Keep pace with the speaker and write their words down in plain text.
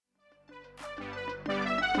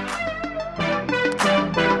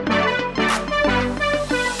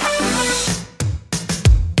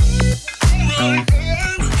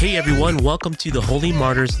Hey everyone, welcome to the Holy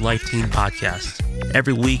Martyrs Life Team Podcast.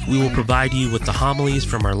 Every week we will provide you with the homilies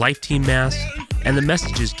from our Life Team Mass and the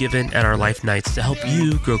messages given at our Life Nights to help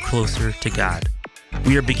you grow closer to God.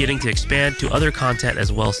 We are beginning to expand to other content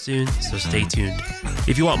as well soon, so stay tuned.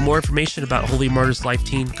 If you want more information about Holy Martyrs Life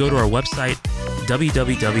Team, go to our website,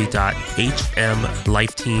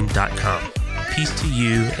 www.hmlifeteam.com. Peace to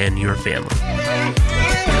you and your family.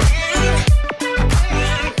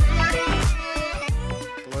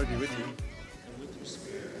 The Lord be with you. And with your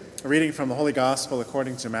spirit. A reading from the Holy Gospel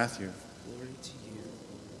according to Matthew. Glory to you.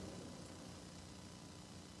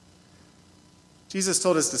 Jesus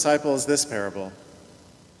told his disciples this parable.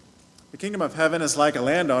 The kingdom of heaven is like a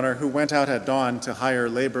landowner who went out at dawn to hire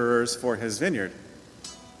laborers for his vineyard.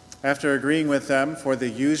 After agreeing with them for the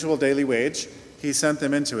usual daily wage, he sent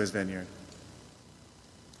them into his vineyard.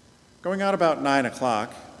 Going out about 9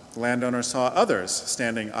 o'clock, the landowner saw others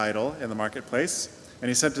standing idle in the marketplace, and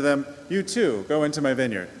he said to them, "You too, go into my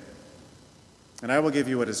vineyard, and I will give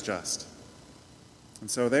you what is just."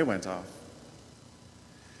 And so they went off.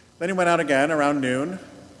 Then he went out again around noon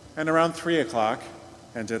and around 3 o'clock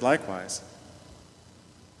and did likewise.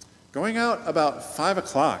 Going out about 5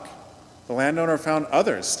 o'clock, the landowner found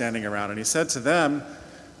others standing around, and he said to them,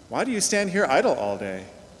 "Why do you stand here idle all day?"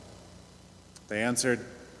 They answered,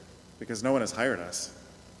 "Because no one has hired us."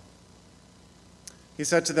 He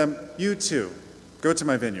said to them, "You too, go to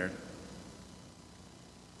my vineyard."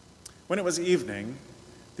 When it was evening,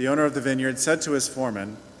 the owner of the vineyard said to his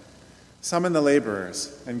foreman, "Summon the laborers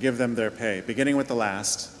and give them their pay, beginning with the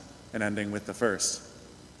last and ending with the first."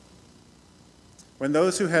 When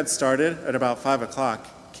those who had started at about 5 o'clock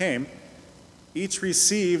came, each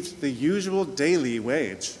received the usual daily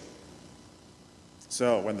wage.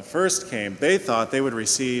 So when the first came, they thought they would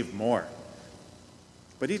receive more.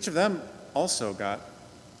 But each of them also got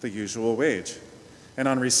the usual wage. And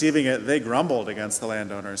on receiving it, they grumbled against the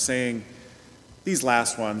landowner, saying, "These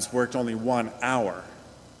last ones worked only 1 hour,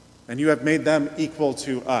 and you have made them equal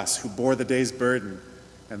to us who bore the day's burden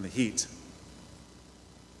and the heat."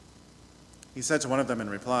 He said to one of them in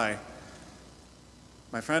reply,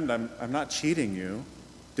 "My friend, I'm not cheating you.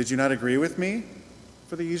 Did you not agree with me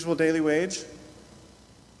for the usual daily wage?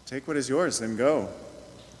 Take what is yours and go.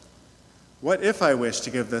 What if I wish to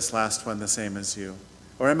give this last one the same as you?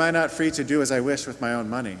 Or am I not free to do as I wish with my own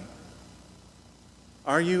money?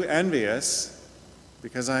 Are you envious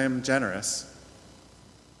because I am generous?"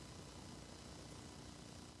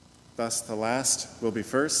 Thus the last will be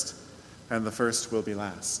first, and the first will be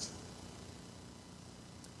last.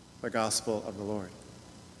 The Gospel of the Lord.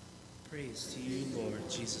 Praise to you, Lord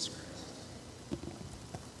Jesus Christ.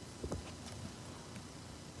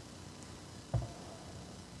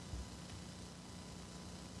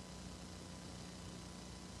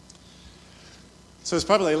 So it's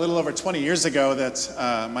probably a little over 20 years ago that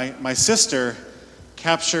my sister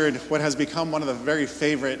captured what has become one of the very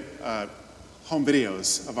favorite home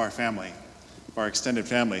videos of our family, of our extended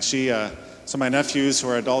family. So my nephews, who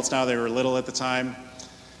are adults now, they were little at the time,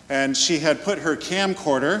 and she had put her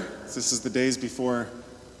camcorder, this is the days before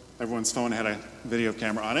everyone's phone had a video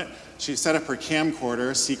camera on it, she set up her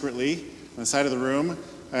camcorder secretly on the side of the room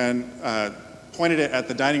and pointed it at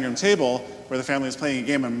the dining room table where the family was playing a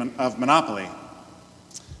game of Monopoly.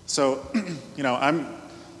 So,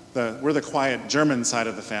 we're the quiet German side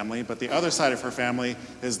of the family, but the other side of her family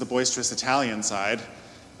is the boisterous Italian side,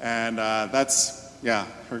 and her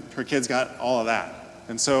kids got all of that.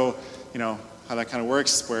 And so, how that kind of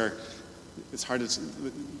works, where it's hard to,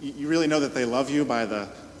 you really know that they love you by the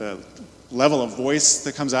level of voice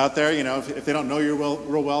that comes out there. If they don't know you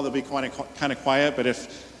real well, they'll be kind of quiet, but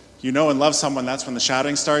if you know and love someone, that's when the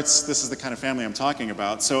shouting starts. This is the kind of family I'm talking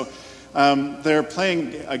about. So they're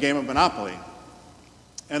playing a game of Monopoly,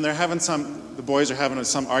 and the boys are having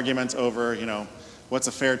some argument over, what's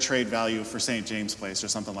a fair trade value for St. James Place or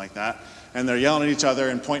something like that. And they're yelling at each other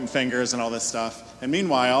and pointing fingers and all this stuff. And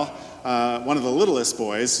meanwhile, one of the littlest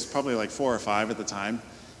boys, probably like 4 or 5 at the time,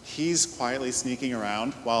 he's quietly sneaking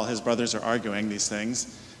around while his brothers are arguing these things.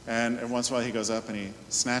 And every once in a while he goes up and he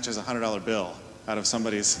snatches a $100 bill out of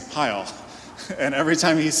somebody's pile. And every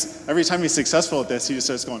time he's successful at this, he just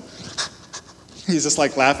starts going, he's just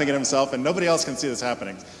like laughing at himself, and nobody else can see this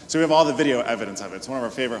happening. So we have all the video evidence of it. It's one of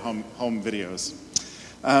our favorite home videos.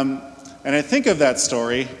 And I think of that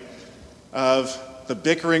story of the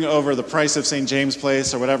bickering over the price of St. James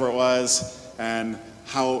Place or whatever it was, and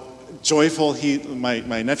how joyful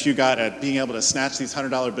my nephew got at being able to snatch these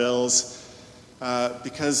 $100 bills,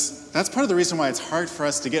 because that's part of the reason why it's hard for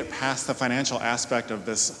us to get past the financial aspect of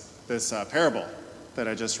this parable that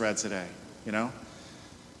I just read today,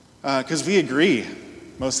 because we agree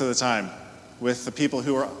most of the time with the people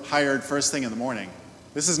who are hired first thing in the morning.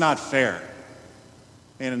 This is not fair.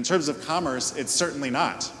 And in terms of commerce, it's certainly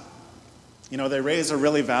not. They raise a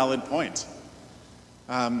really valid point.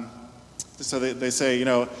 So they say,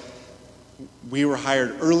 we were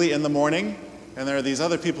hired early in the morning, and there are these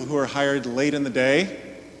other people who are hired late in the day,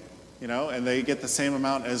 and they get the same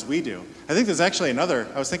amount as we do. I think there's actually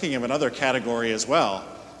I was thinking of another category as well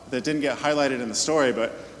that didn't get highlighted in the story,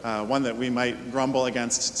 but one that we might grumble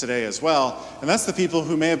against today as well. And that's the people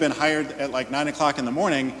who may have been hired at like 9 o'clock in the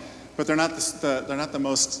morning, but they're not the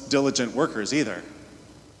most diligent workers either,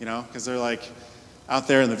 because they're like out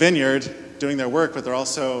there in the vineyard doing their work, but they're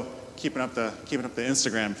also keeping up the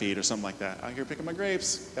Instagram feed or something like that. Out here picking my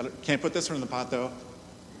grapes. Can't put this one in the pot though,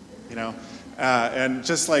 and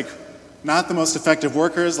just like not the most effective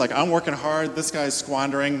workers. Like, I'm working hard, this guy's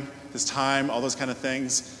squandering his time, all those kind of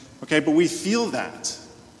things. Okay, but we feel that.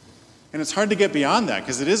 And it's hard to get beyond that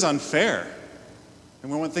because it is unfair.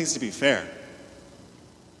 And we want things to be fair.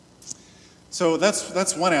 So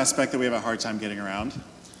that's one aspect that we have a hard time getting around.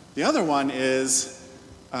 The other one is,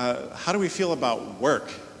 how do we feel about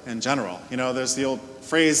work in general? There's the old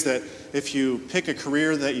phrase that if you pick a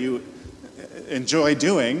career that you enjoy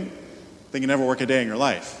doing, then you never work a day in your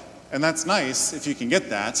life. And that's nice if you can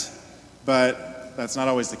get that, but that's not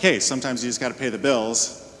always the case. Sometimes you just got to pay the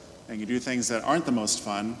bills, and you do things that aren't the most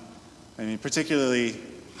fun. I mean, particularly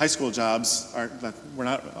high school jobs, we're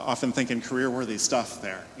not often thinking career-worthy stuff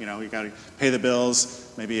there. You got to pay the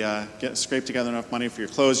bills, maybe scrape together enough money for your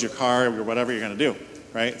clothes, your car, or whatever you're going to do,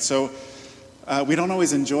 right? So we don't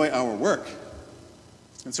always enjoy our work.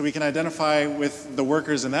 And so we can identify with the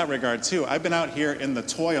workers in that regard too. I've been out here in the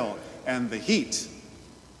toil and the heat.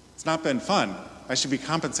 It's not been fun. I should be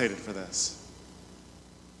compensated for this.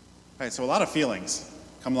 All right, so a lot of feelings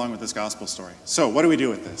come along with this gospel story. So what do we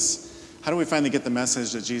do with this? How do we finally get the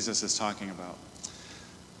message that Jesus is talking about?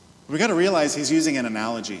 We got to realize he's using an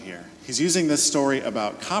analogy here. He's using this story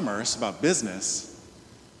about commerce, about business,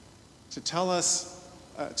 to tell us,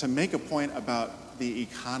 to make a point about the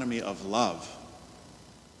economy of love,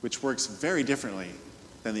 which works very differently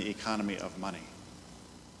than the economy of money.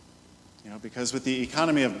 Because with the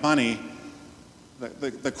economy of money,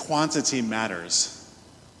 the quantity matters.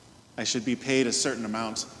 I should be paid a certain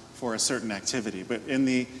amount for a certain activity. But in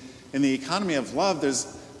the economy of love,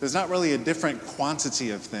 there's not really a different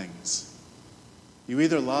quantity of things. You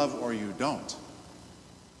either love or you don't.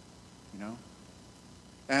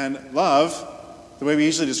 And love, the way we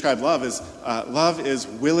usually describe love is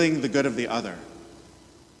willing the good of the other.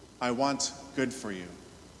 I want good for you,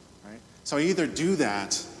 right? So I either do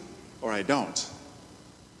that or I don't.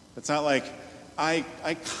 It's not like I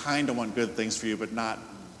kind of want good things for you, but not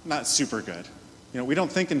super good. We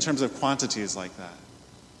don't think in terms of quantities like that.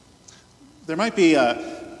 There might be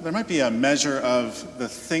a measure of the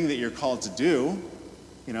thing that you're called to do.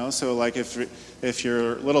 So like if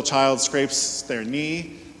your little child scrapes their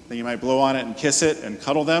knee, then you might blow on it and kiss it and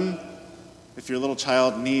cuddle them. If your little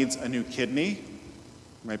child needs a new kidney,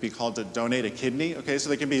 you might be called to donate a kidney. Okay, so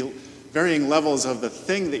there can be varying levels of the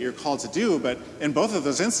thing that you're called to do, but in both of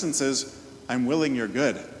those instances, I'm willing your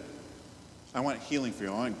good. I want healing for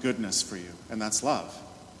you. I want goodness for you, and that's love.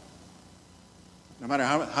 No matter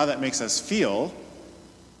how that makes us feel,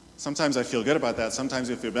 sometimes I feel good about that,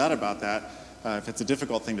 sometimes I feel bad about that, if it's a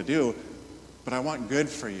difficult thing to do, but I want good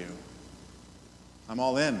for you. I'm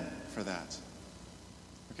all in for that.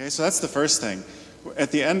 Okay, so that's the first thing.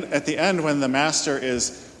 At the end, when the master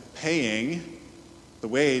is paying the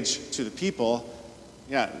wage to the people,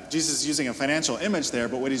 Jesus is using a financial image there,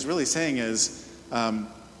 but what he's really saying is, when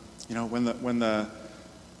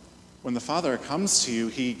the Father comes to you,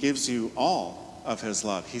 he gives you all of his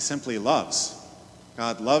love. He simply loves.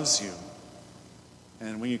 God loves you.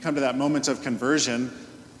 And when you come to that moment of conversion,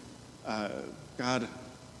 God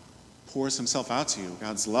pours himself out to you.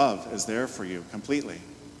 God's love is there for you completely.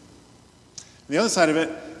 On the other side of it,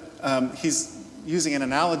 he's using an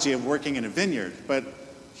analogy of working in a vineyard, but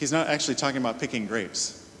he's not actually talking about picking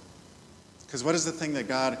grapes. Because what is the thing that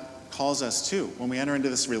God calls us to? When we enter into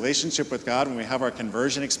this relationship with God, when we have our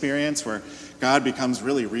conversion experience where God becomes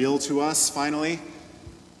really real to us finally,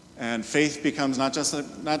 and faith becomes not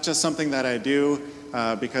just something that I do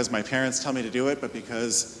because my parents tell me to do it, but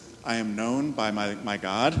because I am known by my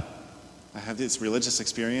God. I have these religious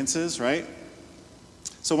experiences, right?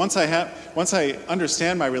 So once I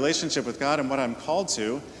understand my relationship with God and what I'm called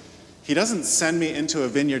to, he doesn't send me into a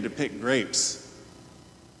vineyard to pick grapes.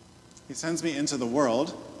 He sends me into the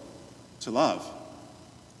world to love.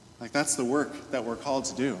 Like, that's the work that we're called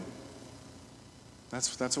to do.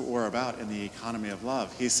 That's what we're about in the economy of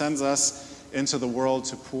love. He sends us into the world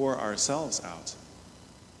to pour ourselves out.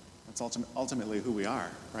 That's ultimately who we are,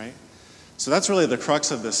 right? So that's really the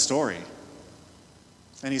crux of this story.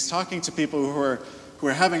 And he's talking to people who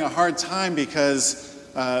are having a hard time because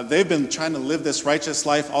they've been trying to live this righteous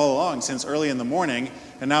life all along since early in the morning.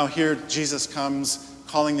 And now here Jesus comes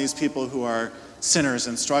calling these people who are sinners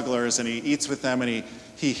and strugglers, and he eats with them, and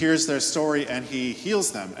he hears their story, and he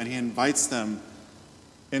heals them, and he invites them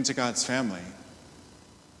into God's family.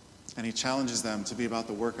 And he challenges them to be about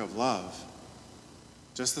the work of love,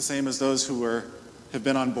 just the same as those who have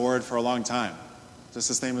been on board for a long time, just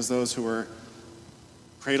the same as those who were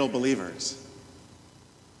cradle believers.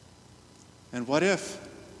 And what if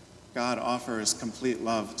God offers complete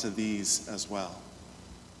love to these as well?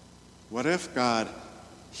 What if God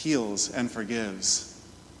heals and forgives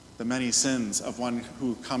the many sins of one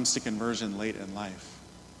who comes to conversion late in life?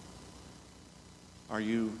 Are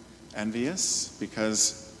you envious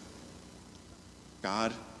because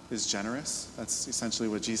God is generous? That's essentially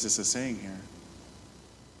what Jesus is saying here.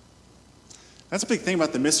 That's a big thing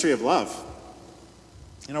about the mystery of love.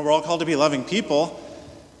 You know, we're all called to be loving people,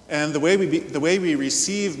 and the way we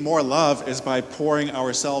receive more love is by pouring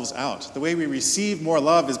ourselves out. The way we receive more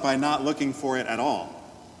love is by not looking for it at all.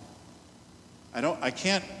 I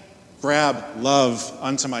can't grab love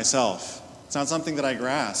unto myself. It's not something that I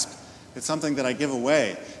grasp. It's something that I give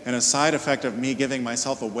away. And a side effect of me giving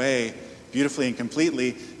myself away beautifully and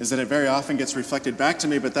completely is that it very often gets reflected back to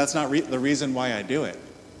me, but that's not the reason why I do it.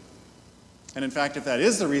 And in fact, if that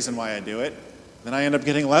is the reason why I do it, then I end up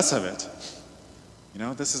getting less of it. You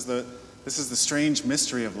know, this is the strange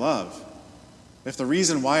mystery of love. If the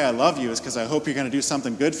reason why I love you is because I hope you're going to do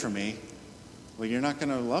something good for me, well, you're not going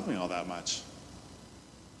to love me all that much.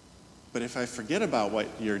 But if I forget about what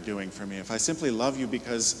you're doing for me, if I simply love you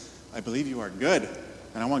because I believe you are good,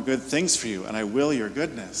 and I want good things for you, and I will your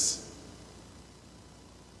goodness,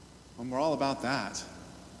 when we're all about that,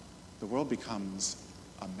 the world becomes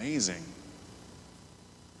amazing.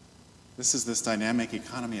 This is this dynamic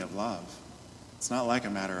economy of love. It's not like a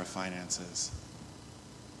matter of finances.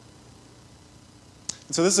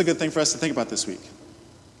 And so this is a good thing for us to think about this week.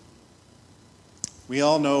 We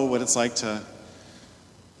all know what it's like to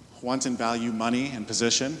want and value money and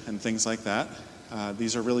position and things like that.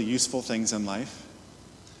 These are really useful things in life.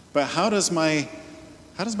 But how does my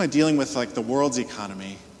dealing with like the world's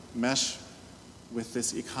economy mesh with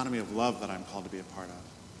this economy of love that I'm called to be a part of?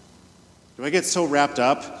 Do I get so wrapped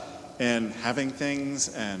up in having things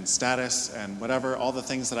and status and whatever, all the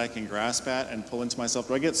things that I can grasp at and pull into myself?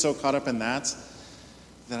 Do I get so caught up in that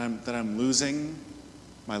I'm losing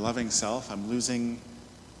my loving self? I'm losing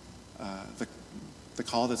the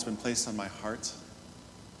call that's been placed on my heart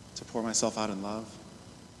to pour myself out in love?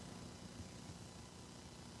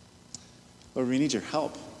 Lord, we need your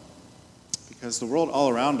help, because the world all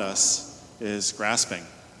around us is grasping.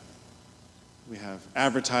 We have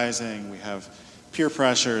advertising, we have peer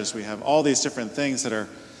pressures, we have all these different things that are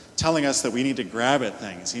telling us that we need to grab at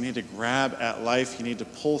things. You need to grab at life, you need to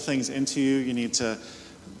pull things into you, you need to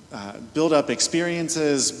build up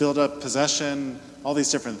experiences, build up possession, all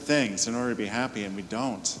these different things in order to be happy, and we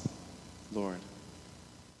don't, Lord.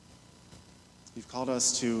 You've called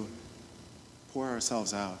us to pour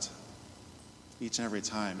ourselves out each and every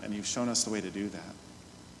time, and you've shown us the way to do that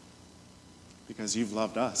because you've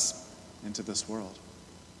loved us into this world.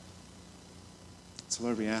 So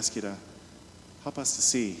Lord, we ask you to help us to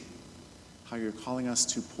see how you're calling us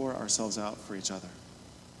to pour ourselves out for each other.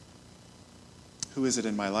 Who is it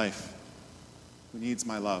in my life who needs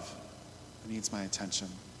my love, who needs my attention?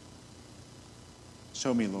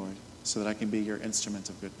 Show me, Lord, so that I can be your instrument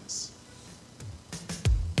of goodness.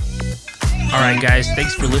 All right, guys,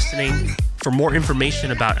 thanks for listening. For more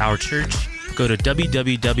information about our church, go to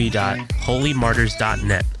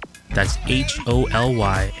www.holymartyrs.net. That's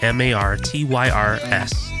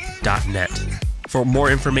HOLYMARTYRS.net. For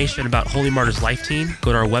more information about Holy Martyrs Life Team,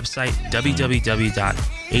 go to our website,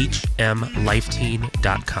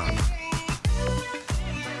 www.hmlifeteen.com.